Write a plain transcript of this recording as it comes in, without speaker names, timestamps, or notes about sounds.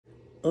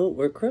Oh,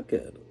 we're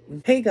crooked.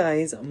 Hey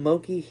guys,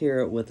 Moki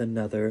here with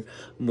another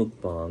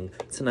mukbang.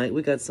 Tonight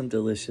we got some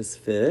delicious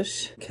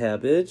fish,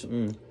 cabbage.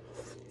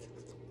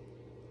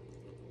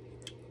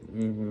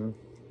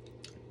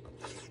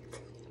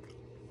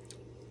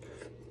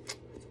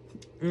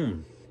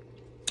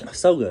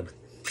 So good.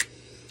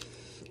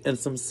 And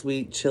some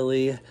sweet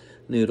chili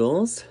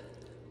noodles.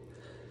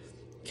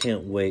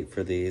 Can't wait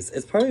for these.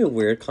 It's probably a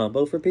weird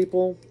combo for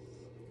people.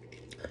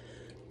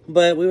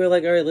 But we were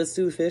like, all right, let's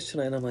do fish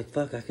tonight. And I'm like,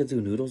 fuck, I could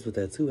do noodles with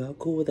that too. How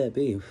cool would that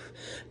be?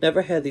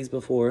 Never had these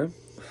before.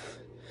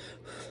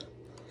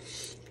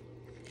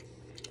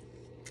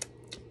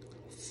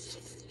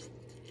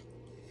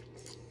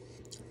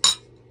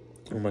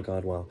 Oh my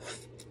God, wow.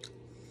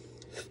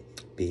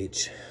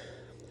 Beach.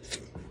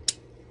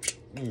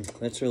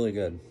 That's really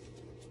good.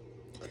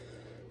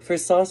 For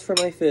sauce for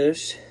my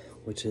fish,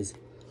 which is...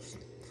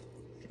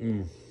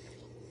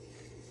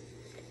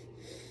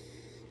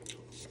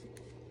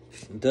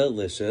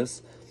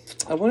 delicious.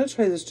 I want to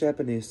try this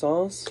Japanese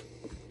sauce,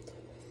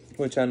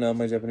 which I know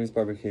my Japanese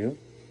barbecue.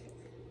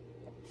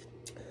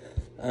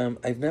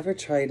 I've never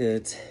tried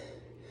it.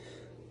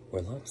 We're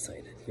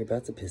lopsided. You're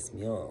about to piss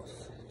me off.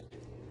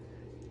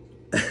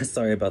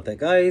 Sorry about that,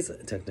 guys.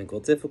 Technical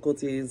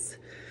difficulties.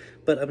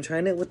 But I'm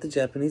trying it with the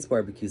Japanese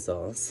barbecue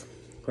sauce.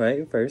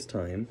 Right? First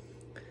time.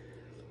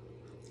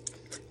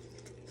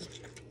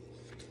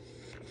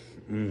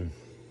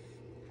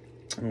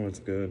 Oh, it's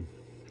good.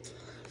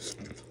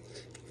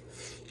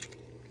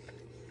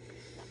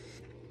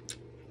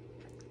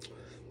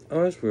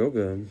 Oh, it's real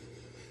good.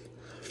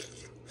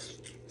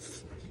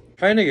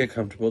 Trying to get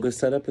comfortable. The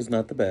setup is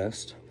not the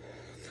best,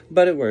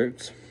 but it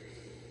works.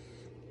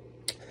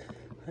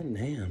 God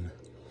damn.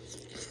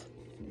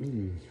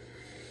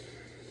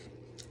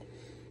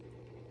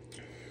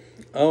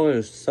 Oh, it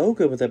is so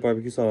good with that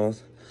barbecue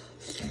sauce.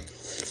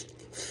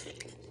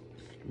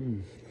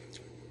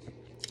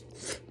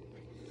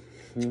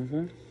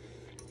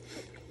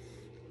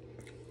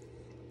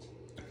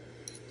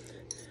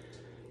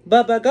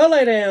 But go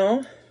lay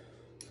down.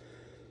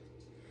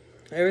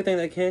 Everything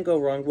that can go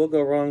wrong will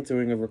go wrong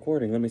during a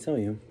recording, let me tell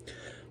you.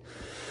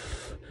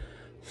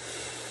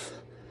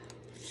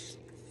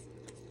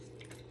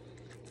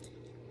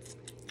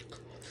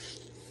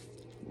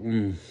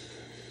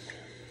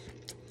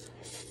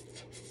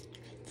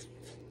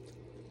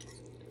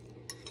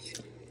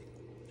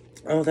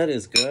 Oh, that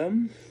is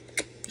good.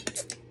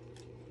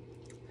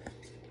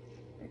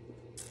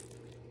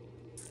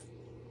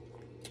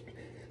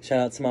 Shout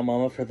out to my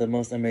mama for the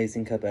most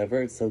amazing cup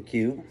ever. It's so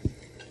cute.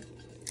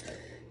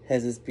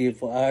 Has this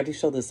beautiful... I already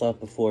showed this off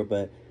before,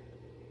 but...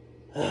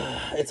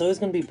 it's always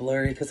going to be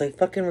blurry because I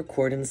fucking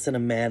record in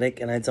cinematic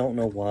and I don't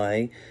know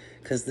why.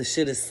 Because the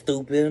shit is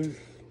stupid.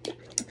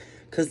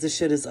 Because the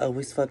shit is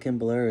always fucking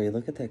blurry.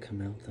 Look at that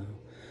come out, though.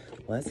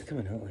 Why is it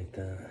coming out like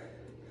that?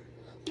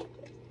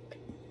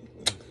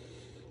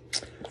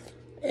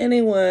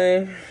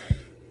 Anyway.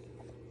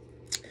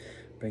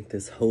 Break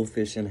this whole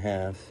fish in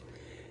half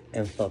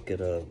and fuck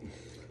it up.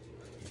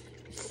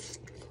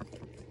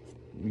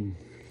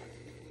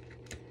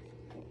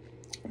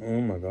 Oh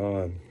my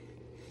God.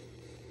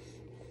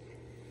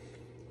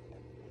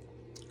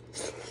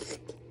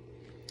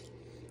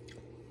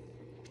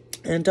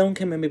 And don't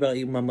come at me about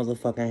eating my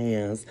motherfucking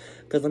hands.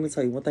 Because let me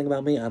tell you one thing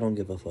about me, I don't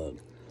give a fuck.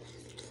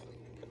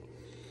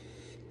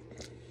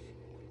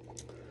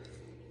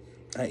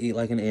 I eat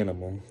like an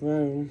animal.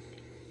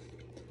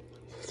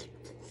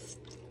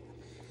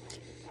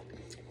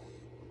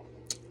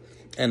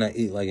 And I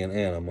eat like an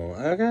animal.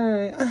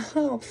 Okay.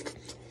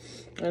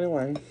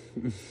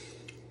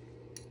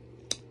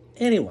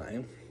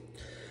 Anyway.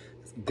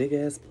 This big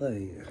ass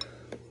plate.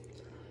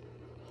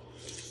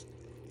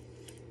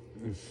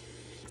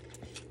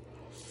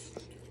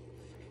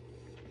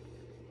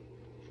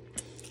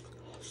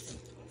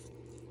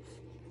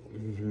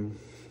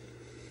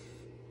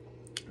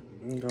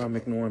 God, I'm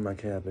ignoring my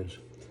cabbage.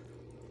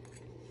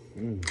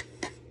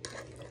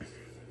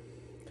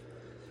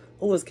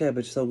 Oh, this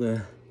cabbage so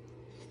good.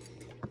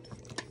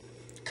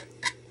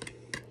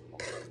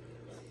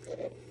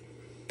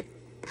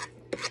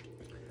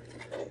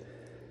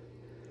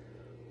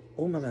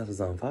 Oh, my mouth is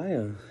on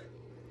fire.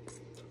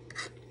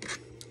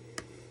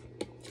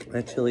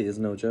 That chili is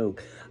no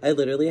joke. I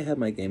literally have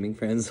my gaming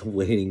friends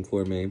waiting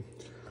for me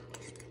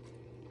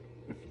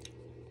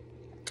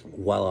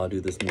while I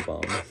do this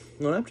mukbang.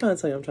 When I'm trying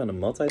to tell you, I'm trying to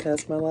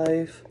multitask my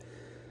life.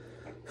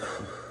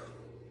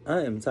 I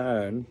am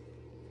tired.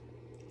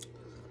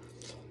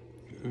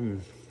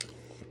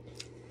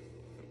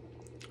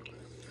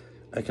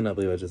 I cannot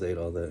believe I just ate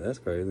all that. That's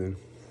crazy.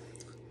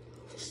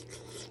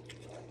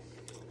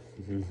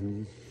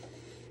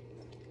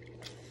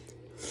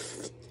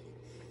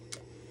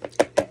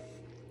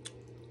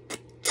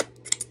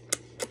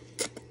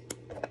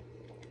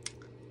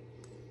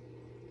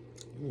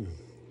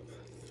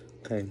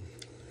 Okay.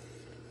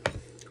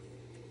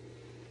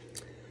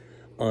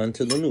 On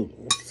to the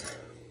noodles.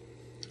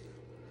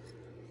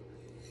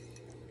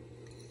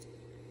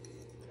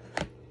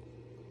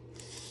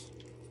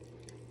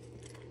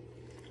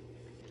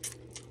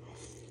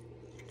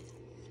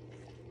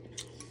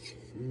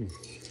 Mm.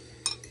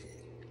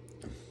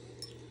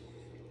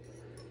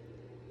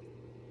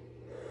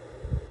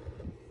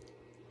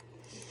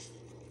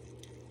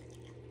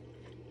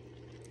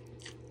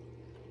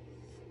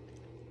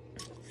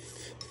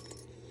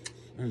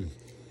 Mm.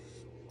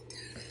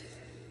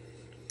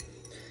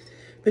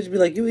 Bitch be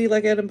like, you eat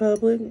like that in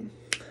public?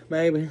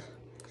 Maybe.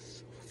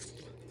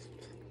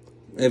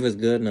 If it's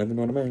good enough, you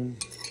know what I mean?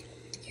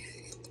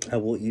 I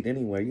will eat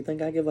anywhere. You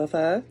think I give a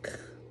fuck?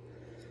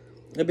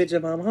 A bitch,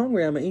 if I'm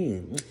hungry, I'ma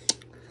eat.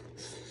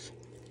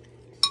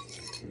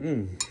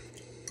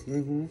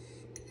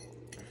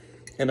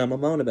 And I'ma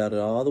moan about it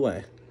all the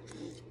way.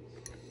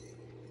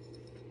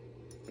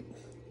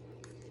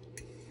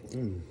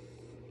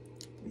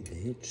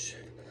 Bitch.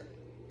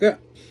 Girl.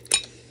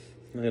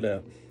 Look at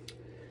that.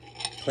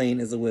 Plain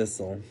as a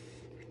whistle.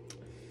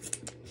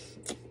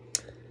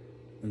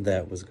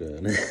 That was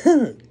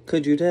good.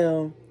 Could you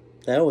tell?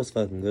 That was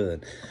fucking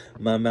good.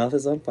 My mouth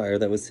is on fire.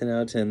 That was 10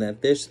 out of 10.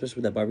 That fish, especially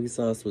with that barbecue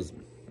sauce, was...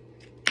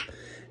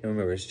 And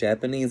remember, it's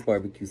Japanese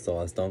barbecue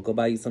sauce. Don't go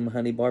buy you some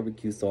honey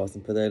barbecue sauce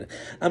and put that...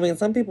 I mean,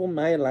 some people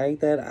might like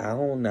that. I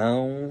don't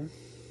know.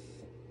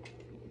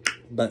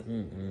 But,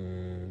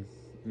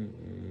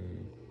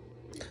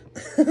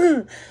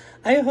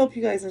 I hope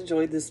you guys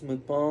enjoyed this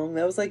mukbang.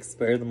 That was like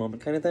spare the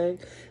moment kind of thing.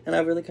 And I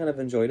really kind of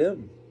enjoyed it.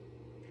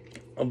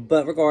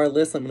 But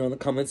regardless, let me know in the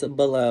comments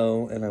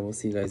below. And I will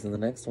see you guys in the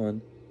next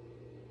one.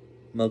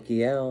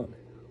 Moki out.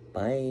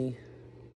 Bye.